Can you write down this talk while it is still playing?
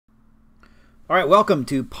All right, welcome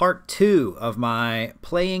to part 2 of my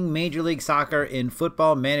Playing Major League Soccer in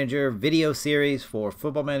Football Manager video series for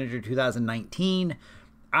Football Manager 2019.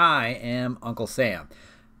 I am Uncle Sam.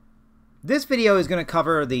 This video is going to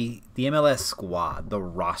cover the MLS squad, the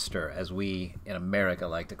roster, as we in America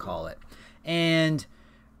like to call it. And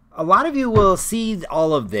a lot of you will see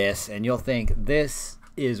all of this and you'll think this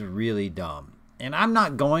is really dumb. And I'm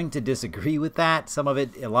not going to disagree with that. Some of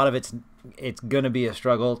it, a lot of it's going to be a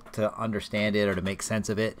struggle to understand it or to make sense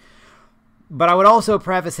of it. But I would also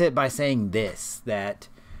preface it by saying this, that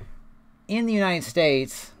in the United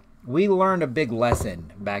States, we learned a big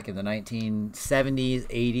lesson back in the 1970s,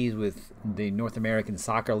 80s with the North American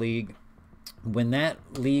Soccer League. When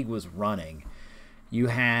that league was running, you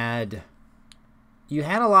had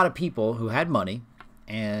a lot of people who had money,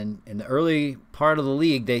 and in the early part of the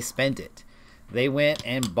league, they spent it. They went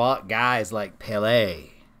and bought guys like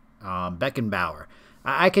Pelé, Beckenbauer.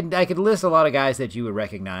 I could list a lot of guys that you would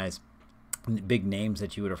recognize, big names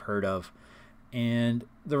that you would have heard of. And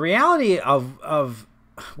the reality of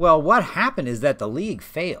well, what happened is that the league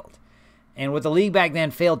failed. And what the league back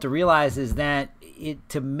then failed to realize is that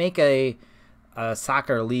to make a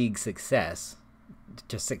soccer league success,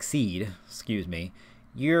 to succeed, excuse me,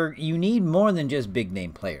 you need more than just big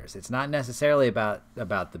name players. It's not necessarily about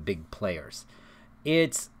the big players.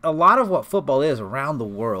 It's a lot of what football is around the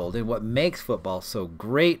world, and what makes football so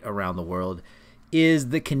great around the world is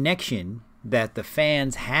the connection that the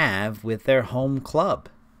fans have with their home club.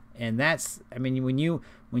 And that's, I mean, when you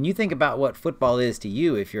think about what football is to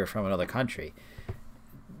you, if you're from another country,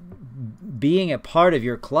 being a part of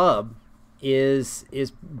your club is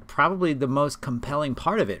probably the most compelling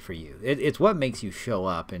part of it for you. It's what makes you show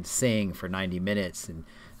up and sing for 90 minutes and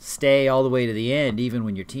stay all the way to the end, even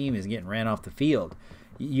when your team is getting ran off the field.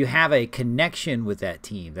 You have a connection with that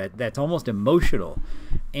team that's almost emotional.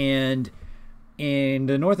 And in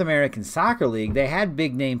the North American Soccer League, they had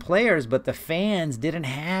big name players, but the fans didn't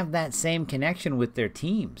have that same connection with their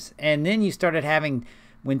teams. And then you started having,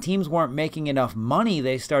 when teams weren't making enough money,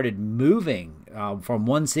 they started moving from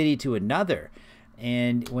one city to another.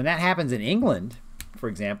 And when that happens in England, for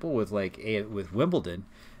example, with Wimbledon,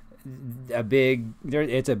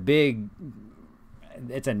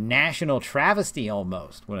 it's a national travesty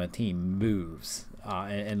almost when a team moves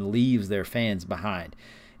and leaves their fans behind.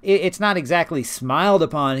 It's not exactly smiled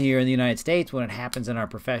upon here in the United States when it happens in our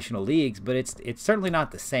professional leagues, but it's certainly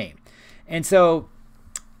not the same. And so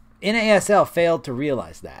NASL failed to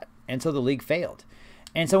realize that, and so the league failed.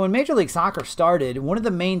 And so when Major League Soccer started, one of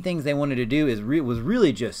the main things they wanted to do was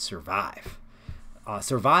really just survive.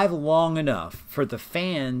 Survive long enough for the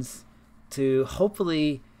fans to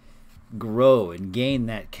hopefully grow and gain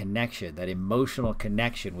that connection, that emotional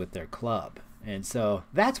connection with their club. And so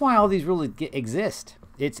that's why all these rules exist.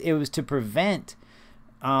 It was to prevent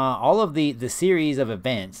all of the series of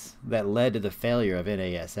events that led to the failure of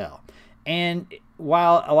NASL. And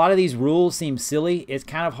while a lot of these rules seem silly, it's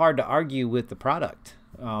kind of hard to argue with the product.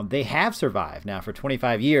 They have survived now for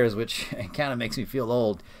 25 years, which kind of makes me feel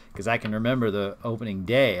old because I can remember the opening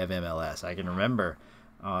day of MLS. I can remember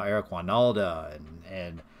Eric Wynalda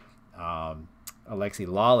and Alexi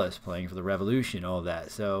Lawless playing for the Revolution, all of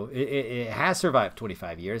that. So it has survived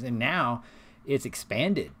 25 years, and now it's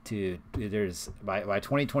expanded to, by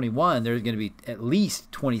 2021, there's going to be at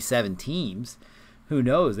least 27 teams. Who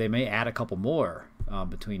knows? They may add a couple more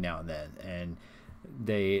between now and then. And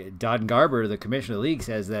Don Garber, the commissioner of the league,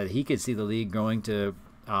 says that he could see the league growing to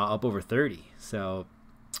up over 30. So,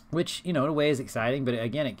 which, in a way is exciting, but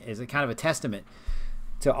again, it is a kind of a testament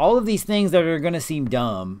to all of these things that are going to seem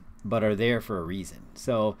dumb, but are there for a reason.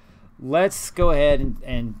 So let's go ahead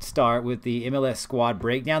and start with the MLS squad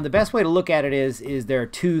breakdown. The best way to look at it is there are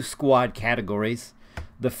two squad categories.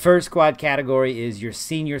 The first squad category is your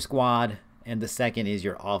senior squad, and the second is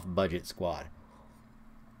your off-budget squad.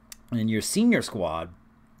 And your senior squad,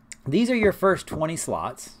 these are your first 20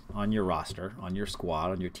 slots on your roster, on your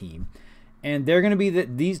squad, on your team. And they're going to be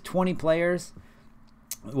these 20 players,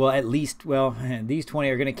 these 20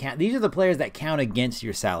 are going to count. These are the players that count against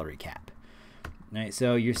your salary cap. All right,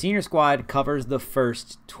 so your senior squad covers the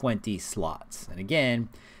first 20 slots. And again,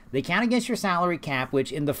 they count against your salary cap,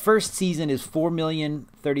 which in the first season is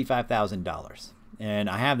 $4,035,000. And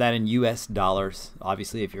I have that in US dollars.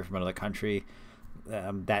 Obviously, if you're from another country,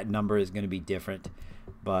 that number is going to be different.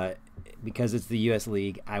 But because it's the US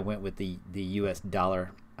league, I went with the US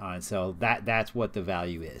dollar. And so that's what the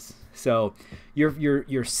value is. So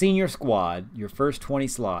your senior squad, your first 20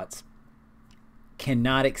 slots,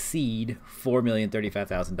 cannot exceed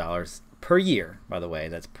 $4,035,000 per year. By the way,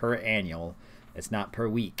 that's per annual It's not per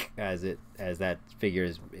week as that figure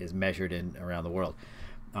is measured in around the world.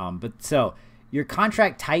 But so your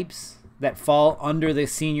contract types that fall under the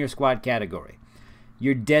senior squad category,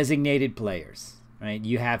 your designated players, right?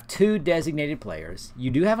 You have 2 designated players.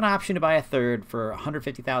 You do have an option to buy a third for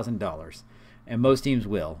 $150,000, and most teams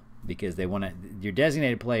will because they want to. Your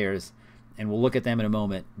designated players, and we'll look at them in a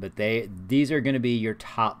moment, but these are going to be your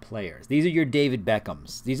top players. These are your David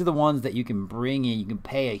Beckhams. These are the ones that you can bring in. You can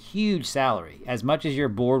pay a huge salary, as much as your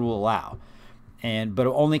board will allow, but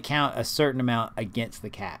it'll only count a certain amount against the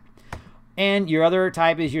cap. And your other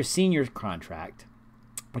type is your senior contract,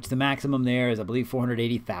 which the maximum there is, I believe,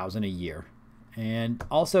 $480,000 a year. And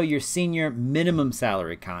also your senior minimum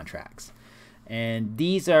salary contracts. And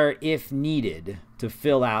these are if needed to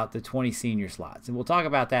fill out the 20 senior slots. And we'll talk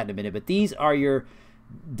about that in a minute. But these are your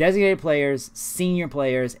designated players, senior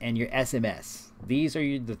players, and your SMS. These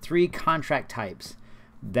are the 3 contract types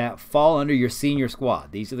that fall under your senior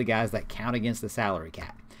squad. These are the guys that count against the salary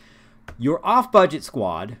cap. Your off-budget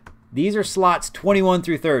squad, these are slots 21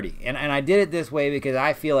 through 30. And I did it this way because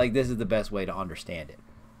I feel like this is the best way to understand it.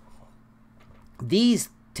 These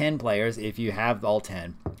 10 players, if you have all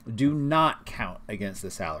 10, do not count against the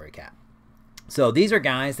salary cap. So these are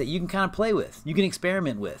guys that you can kind of play with. You can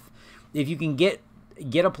experiment with. If you can get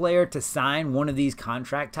a player to sign one of these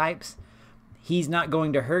contract types, he's not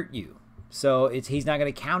going to hurt you. So he's not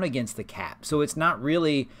going to count against the cap. So it's not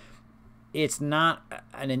really, it's not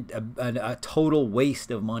a total waste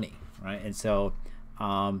of money, right? And so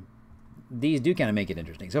these do kind of make it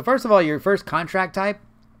interesting. So first of all, your first contract type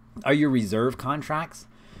are your reserve contracts,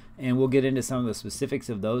 and we'll get into some of the specifics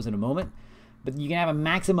of those in a moment. But you can have a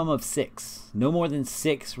maximum of 6, no more than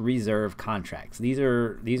 6 reserve contracts. These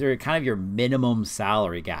are kind of your minimum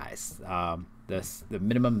salary guys. The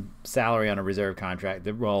minimum salary on a reserve contract,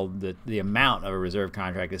 the amount of a reserve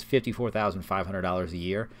contract is $54,500 a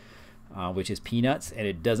year, which is peanuts, and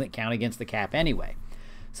it doesn't count against the cap anyway.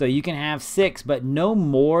 So you can have 6, but no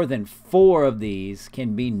more than 4 of these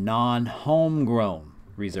can be non-homegrown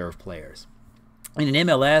reserve players. In an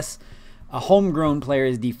MLS, a homegrown player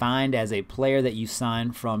is defined as a player that you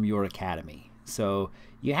sign from your academy. So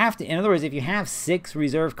you have to, in other words, if you have 6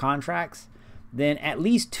 reserve contracts, then at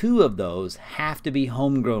least 2 of those have to be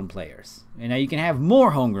homegrown players. And now you can have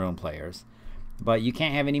more homegrown players, but you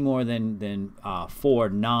can't have any more than 4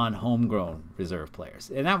 non-homegrown reserve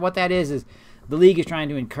players. And what that is the league is trying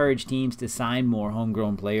to encourage teams to sign more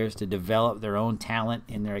homegrown players to develop their own talent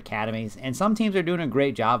in their academies. And some teams are doing a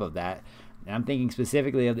great job of that. And I'm thinking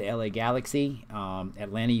specifically of the LA Galaxy,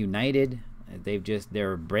 Atlanta United.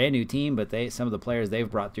 They're a brand new team, but some of the players they've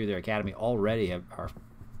brought through their academy already are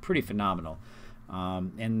pretty phenomenal.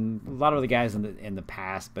 And a lot of the guys in the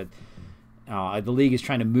past, but the league is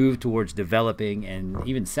trying to move towards developing and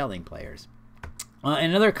even selling players.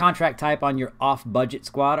 Another contract type on your off-budget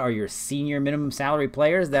squad are your senior minimum salary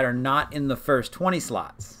players that are not in the first 20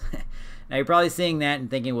 slots. Now you're probably seeing that and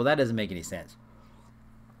thinking, well, that doesn't make any sense.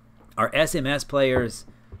 Are SMS players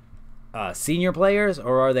senior players,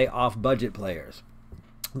 or are they off-budget players?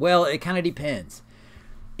 Well, it kind of depends.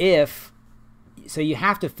 So you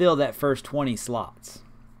have to fill that first 20 slots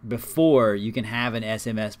before you can have an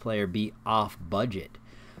SMS player be off-budget.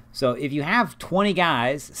 So if you have 20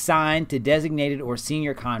 guys signed to designated or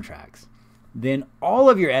senior contracts, then all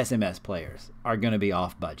of your SMS players are going to be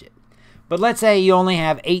off budget. But let's say you only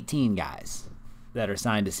have 18 guys that are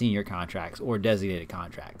signed to senior contracts or designated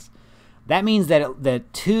contracts. That means that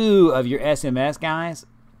 2 of your SMS guys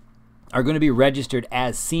are going to be registered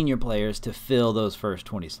as senior players to fill those first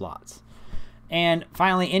 20 slots. And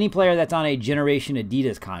finally, any player that's on a Generation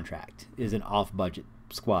Adidas contract is an off-budget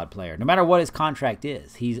squad player. No matter what his contract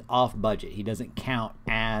is, he's off budget. He doesn't count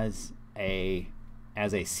as a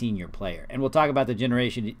senior player. And we'll talk about the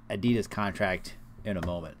Generation Adidas contract in a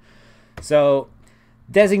moment. So,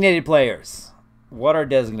 designated players. What are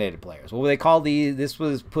designated players? Well, they call these. This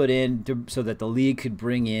was put in so that the league could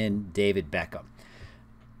bring in David Beckham.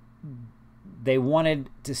 They wanted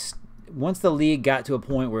to, once the league got to a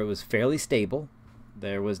point where it was fairly stable,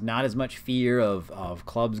 there was not as much fear of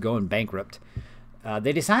clubs going bankrupt.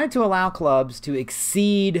 They decided to allow clubs to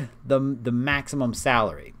exceed the maximum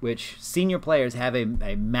salary, which senior players have a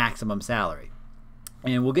maximum salary.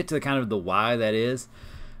 And we'll get to the why that is.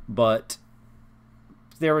 But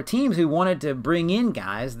there were teams who wanted to bring in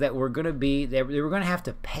guys that were going to be, they were going to have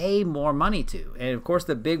to pay more money to. And of course,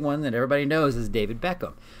 the big one that everybody knows is David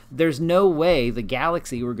Beckham. There's no way the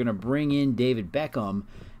Galaxy were going to bring in David Beckham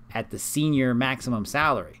at the senior maximum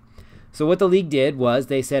salary. So what the league did was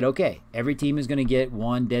they said, okay, every team is going to get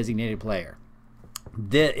 1 designated player.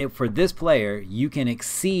 For this player, you can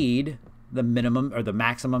exceed the minimum or the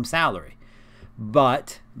maximum salary,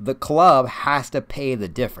 but the club has to pay the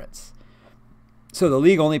difference. So the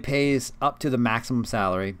league only pays up to the maximum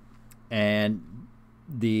salary, and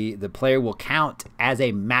the player will count as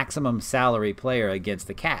a maximum salary player against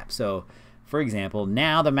the cap. So, for example,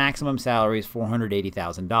 now the maximum salary is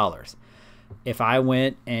 $480,000. If I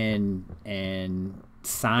went and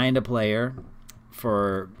signed a player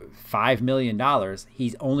for $5 million,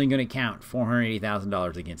 he's only going to count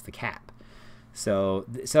 $480,000 against the cap. So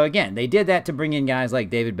again, they did that to bring in guys like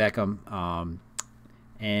David Beckham,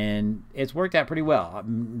 and it's worked out pretty well.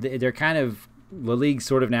 They're kind of, the league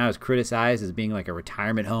sort of now is criticized as being like a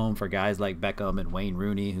retirement home for guys like Beckham and Wayne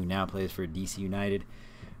Rooney, who now plays for DC United.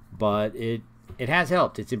 But it has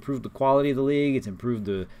helped. It's improved the quality of the league. It's improved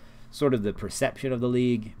the sort of the perception of the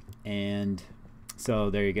league. And so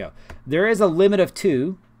there you go. There is a limit of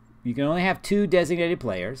 2. You can only have 2 designated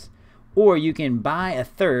players, or you can buy a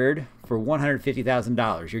third for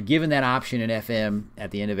 $150,000. You're given that option in FM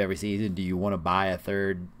at the end of every season. Do you want to buy a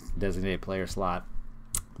third designated player slot?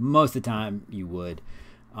 Most of the time you would.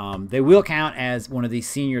 They will count as one of these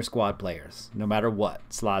senior squad players, no matter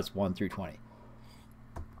what, slots 1 through 20.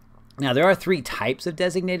 Now, there are 3 types of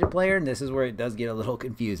designated player, and this is where it does get a little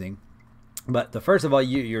confusing. But the first of all,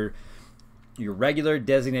 your regular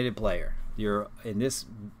designated player.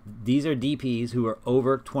 These are DPs who are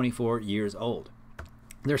over 24 years old.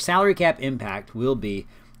 Their salary cap impact will be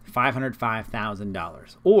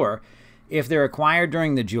 $505,000. Or if they're acquired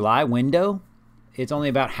during the July window, it's only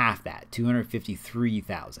about half that,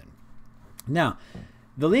 $253,000. Now,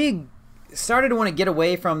 the league started to want to get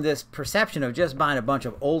away from this perception of just buying a bunch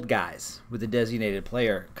of old guys with a designated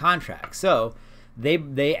player contract. So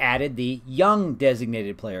they added the young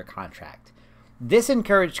designated player contract. This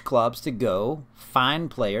encouraged clubs to go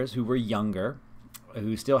find players who were younger,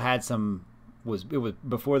 who still had some, it was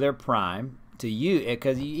before their prime, to use,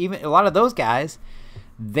 because even a lot of those guys,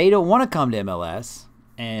 they don't want to come to MLS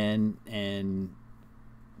and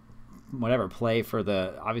whatever, play for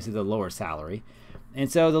obviously the lower salary. And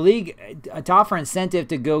so the league, to offer incentive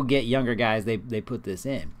to go get younger guys, they put this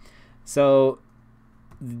in. So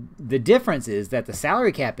the difference is that the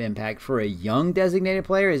salary cap impact for a young designated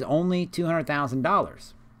player is only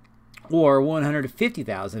 $200,000, or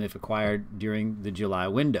 $150,000 if acquired during the July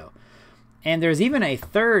window. And there's even a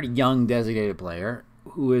third young designated player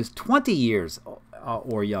who is 20 years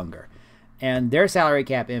or younger, and their salary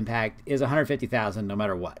cap impact is $150,000 no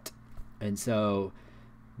matter what. And so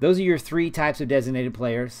those are your 3 types of designated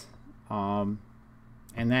players, and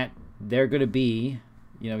that they're going to be,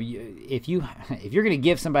 if you're going to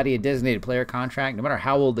give somebody a designated player contract, no matter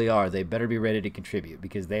how old they are, they better be ready to contribute,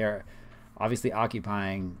 because they are obviously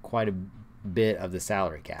occupying quite a bit of the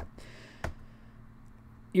salary cap.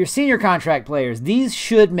 Your senior contract players, these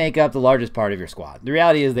should make up the largest part of your squad. The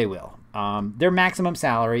reality is they will. Their maximum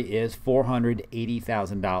salary is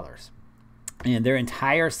 $480,000. And their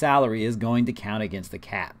entire salary is going to count against the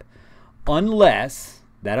cap, unless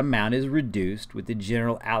that amount is reduced with the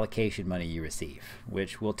general allocation money you receive,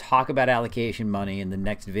 which we'll talk about allocation money in the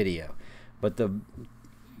next video. But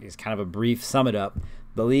it's kind of a brief sum it up.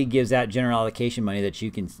 The league gives out general allocation money that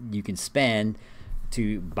you can spend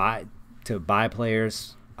to buy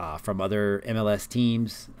players from other MLS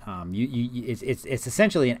teams. It's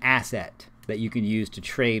essentially an asset that you can use to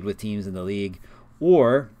trade with teams in the league.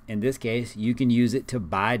 Or, in this case, you can use it to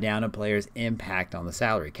buy down a player's impact on the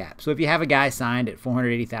salary cap. So if you have a guy signed at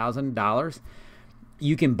 $480,000,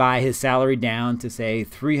 you can buy his salary down to, say,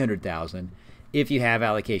 $300,000 if you have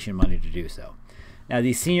allocation money to do so. Now,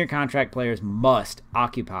 these senior contract players must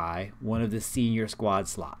occupy one of the senior squad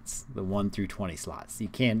slots, the 1 through 20 slots.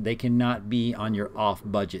 They cannot be on your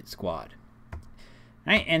off-budget squad. All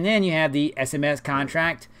right, and then you have the SMS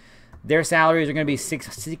contract. Their salaries are going to be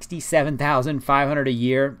 $67,500 a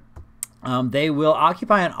year. They will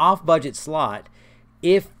occupy an off-budget slot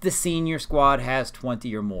if the senior squad has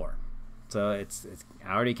 20 or more. So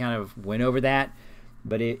I already kind of went over that.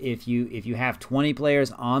 But if you have 20 players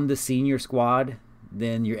on the senior squad,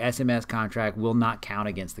 then your SMS contract will not count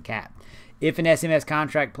against the cap. If an SMS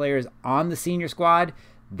contract player is on the senior squad,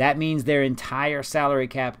 that means their entire salary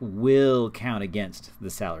cap will count against the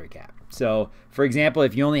salary cap. So, for example,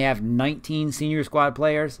 if you only have 19 senior squad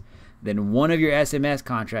players, then one of your SMS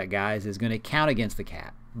contract guys is going to count against the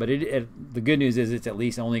cap. But the good news is it's at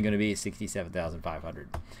least only going to be $67,500.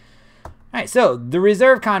 All right, so the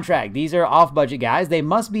reserve contract. These are off-budget guys. They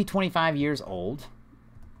must be 25 years old.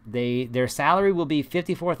 Their salary will be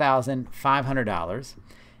 $54,500,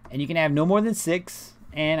 and you can have no more than 6.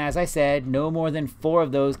 And as I said, no more than 4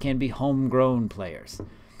 of those can be homegrown players.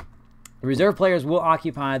 Reserve players will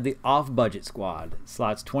occupy the off-budget squad,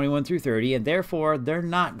 slots 21 through 30, and therefore they're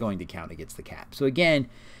not going to count against the cap. So again,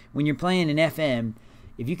 when you're playing in FM,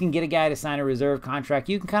 if you can get a guy to sign a reserve contract,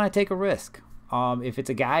 you can kind of take a risk. If it's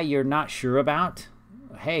a guy you're not sure about,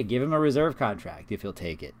 hey, give him a reserve contract if he'll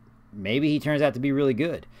take it. Maybe he turns out to be really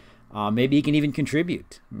good. Maybe he can even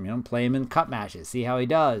contribute. Play him in cup matches, see how he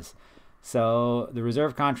does. So the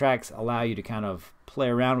reserve contracts allow you to kind of play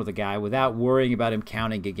around with a guy without worrying about him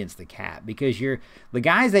counting against the cap, because the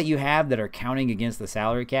guys that you have that are counting against the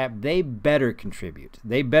salary cap, they better contribute.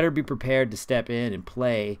 They better be prepared to step in and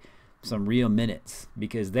play some real minutes,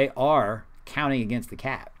 because they are counting against the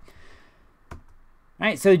cap. All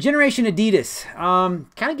right, so Generation Adidas.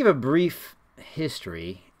 Kind of give a brief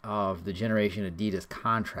history of the Generation Adidas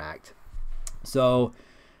contract. So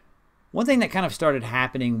one thing that kind of started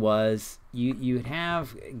happening was you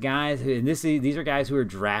have guys who, and these are guys who are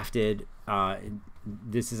drafted.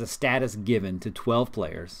 This is a status given to 12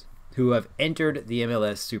 players who have entered the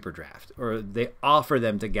MLS Super Draft, or they offer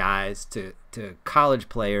them to guys, to college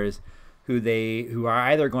players who are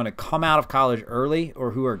either going to come out of college early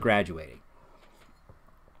or who are graduating.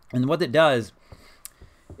 And what it does,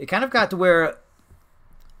 it kind of got to where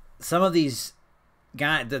some of these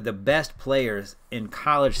guys, the best players in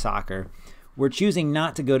college soccer, were choosing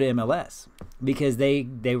not to go to MLS because they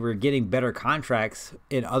were getting better contracts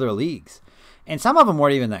in other leagues. And some of them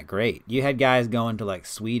weren't even that great. You had guys going to like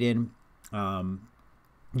Sweden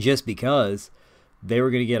just because they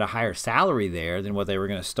were going to get a higher salary there than what they were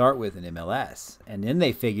going to start with in MLS. And then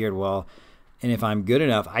they figured, well, and if I'm good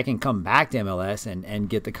enough, I can come back to MLS and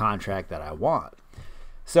get the contract that I want.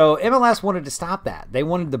 So MLS wanted to stop that. They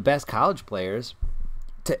wanted the best college players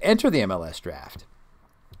to enter the MLS draft.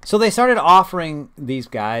 So they started offering these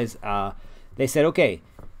guys, they said, okay,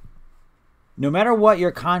 no matter what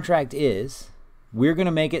your contract is, we're going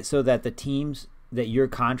to make it so that the teams that your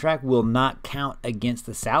contract will not count against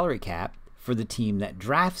the salary cap for the team that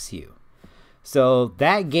drafts you. So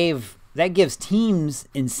that gives teams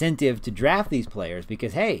incentive to draft these players,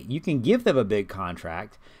 because, hey, you can give them a big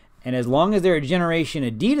contract, and as long as they're a Generation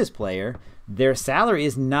Adidas player, their salary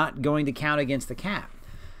is not going to count against the cap.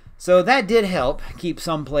 So that did help keep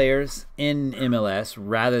some players in MLS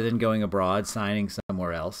rather than going abroad, signing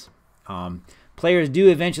somewhere else. Players do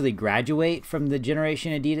eventually graduate from the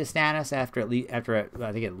Generation Adidas status after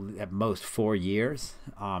I think at most 4 years,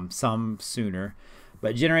 some sooner.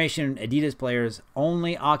 But Generation Adidas players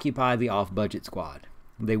only occupy the off-budget squad.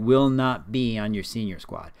 They will not be on your senior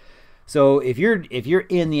squad. So if you're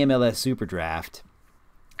in the MLS Super Draft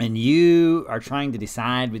and you are trying to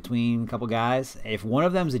decide between a couple guys, if one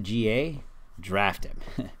of them's a GA, draft him.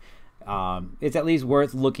 It's at least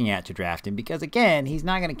worth looking at to draft him, because again, he's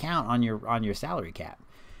not going to count on your salary cap.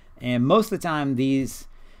 And most of the time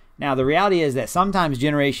now the reality is that sometimes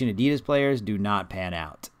Generation Adidas players do not pan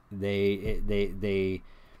out. They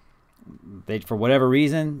for whatever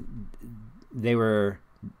reason, they were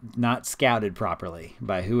not scouted properly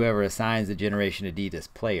by whoever assigns the Generation Adidas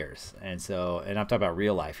players. And I'm talking about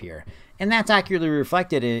real life here. And that's accurately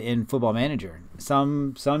reflected in Football Manager.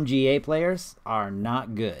 Some GA players are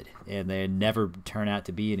not good, and they never turn out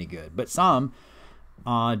to be any good. But some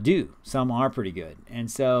do. Some are pretty good.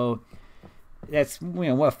 And so that's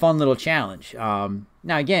what a fun little challenge.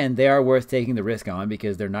 Now, again, they are worth taking the risk on,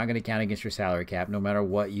 because they're not going to count against your salary cap no matter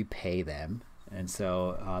what you pay them. And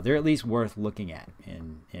so they're at least worth looking at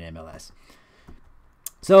in MLS.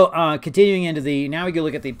 So continuing into now we go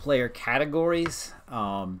look at the player categories.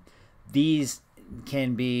 These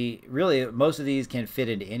can be, really, most of these can fit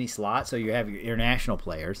into any slot. So you have your international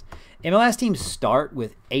players. MLS teams start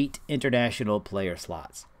with 8 international player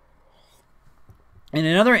slots. And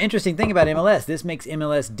another interesting thing about MLS, this makes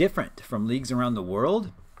MLS different from leagues around the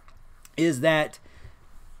world, is that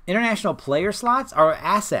international player slots are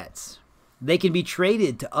assets. They can be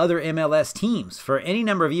traded to other MLS teams for any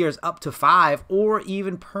number of years, up to 5, or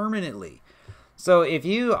even permanently. So if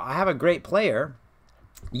you have a great player,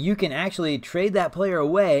 you can actually trade that player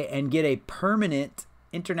away and get a permanent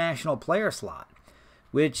international player slot,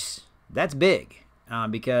 which that's big,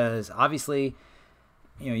 because obviously,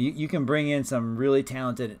 you can bring in some really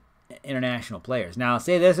talented international players. Now, I'll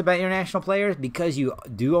say this about international players, because you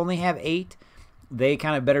do only have 8, they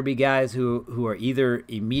kind of better be guys who are either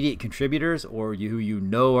immediate contributors or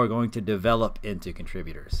who are going to develop into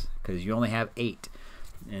contributors, because you only have 8.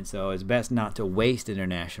 And so it's best not to waste an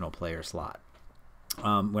international player slot.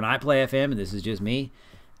 When I play FM, and this is just me,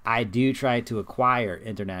 I do try to acquire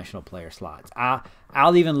international player slots.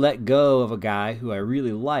 I'll even let go of a guy who I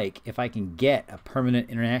really like if I can get a permanent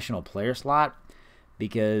international player slot,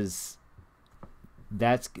 because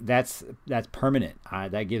that's permanent.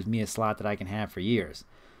 That gives me a slot that I can have for years.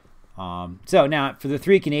 So now for the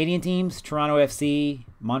 3 Canadian teams, Toronto FC,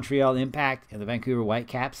 Montreal Impact, and the Vancouver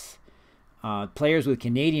Whitecaps, players with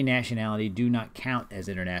Canadian nationality do not count as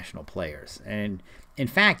international players. And in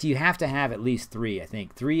fact, you have to have at least 3. I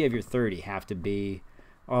think 3 of your 30 have to be.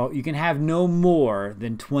 You can have no more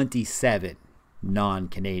than 27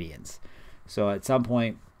 non-Canadians. So at some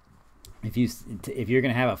point, if you're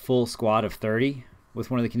going to have a full squad of 30 with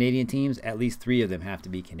one of the Canadian teams, at least 3 of them have to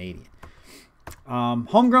be Canadian.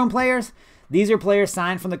 Homegrown players, these are players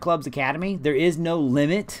signed from the club's academy. There is no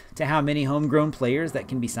limit to how many homegrown players that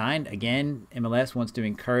can be signed. Again, MLS wants to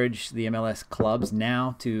encourage the MLS clubs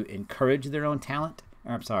now to encourage their own talent.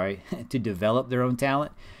 Or, I'm sorry, to develop their own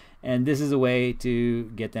talent. And this is a way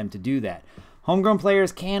to get them to do that. Homegrown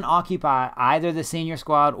players can occupy either the senior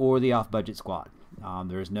squad or the off-budget squad.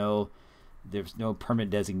 There's no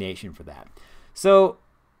permanent designation for that. So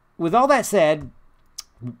with all that said,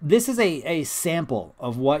 this is a sample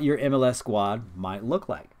of what your MLS squad might look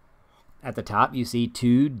like. At the top, you see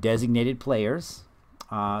 2 designated players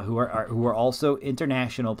who are also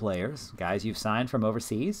international players, guys you've signed from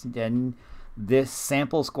overseas. And this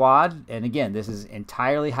sample squad, and again, this is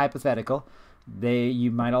entirely hypothetical.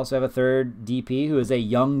 You might also have a 3rd DP who is a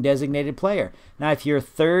young designated player. Now, if your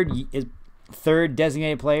third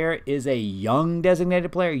designated player is a young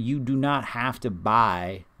designated player, you do not have to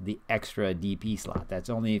buy the extra DP slot. That's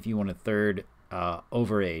only if you want a 3rd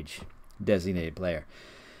overage designated player.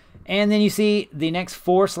 And then you see the next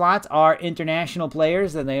 4 slots are international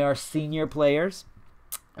players, and they are senior players.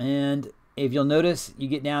 And if you'll notice, you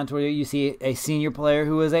get down to where you see a senior player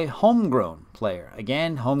who is a homegrown player.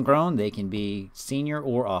 Again, homegrown, they can be senior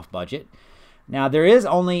or off budget. Now, there is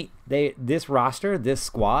only, this roster, this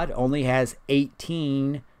squad, only has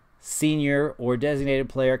 18 senior or designated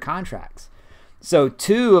player contracts. So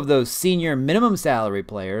 2 of those senior minimum salary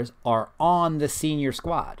players are on the senior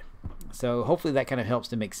squad. So hopefully that kind of helps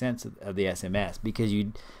to make sense of the SMS, because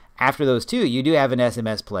after those 2, you do have an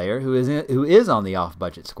SMS player who is on the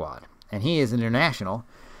off-budget squad, and he is international.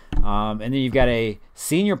 And then you've got a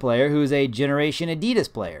senior player who is a Generation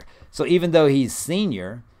Adidas player. So even though he's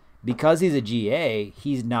senior, because he's a GA,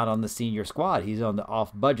 he's not on the senior squad. He's on the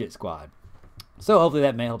off-budget squad. So hopefully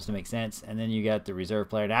that helps to make sense. And then you got the reserve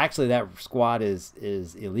player. And actually, that squad is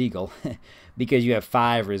illegal because you have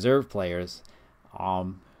 5 reserve players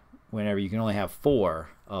whenever you can only have 4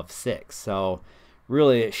 of 6. So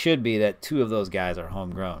really, it should be that 2 of those guys are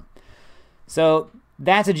homegrown. So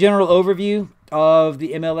that's a general overview of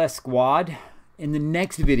the MLS squad. In the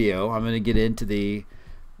next video, I'm going to get into the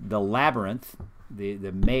labyrinth,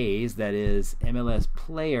 the maze that is MLS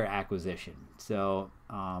player acquisition. So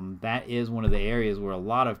that is one of the areas where a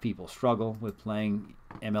lot of people struggle with playing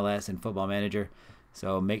MLS and Football Manager.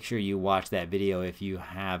 So make sure you watch that video if you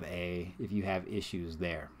have issues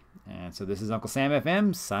there. And so this is Uncle Sam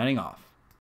FM signing off.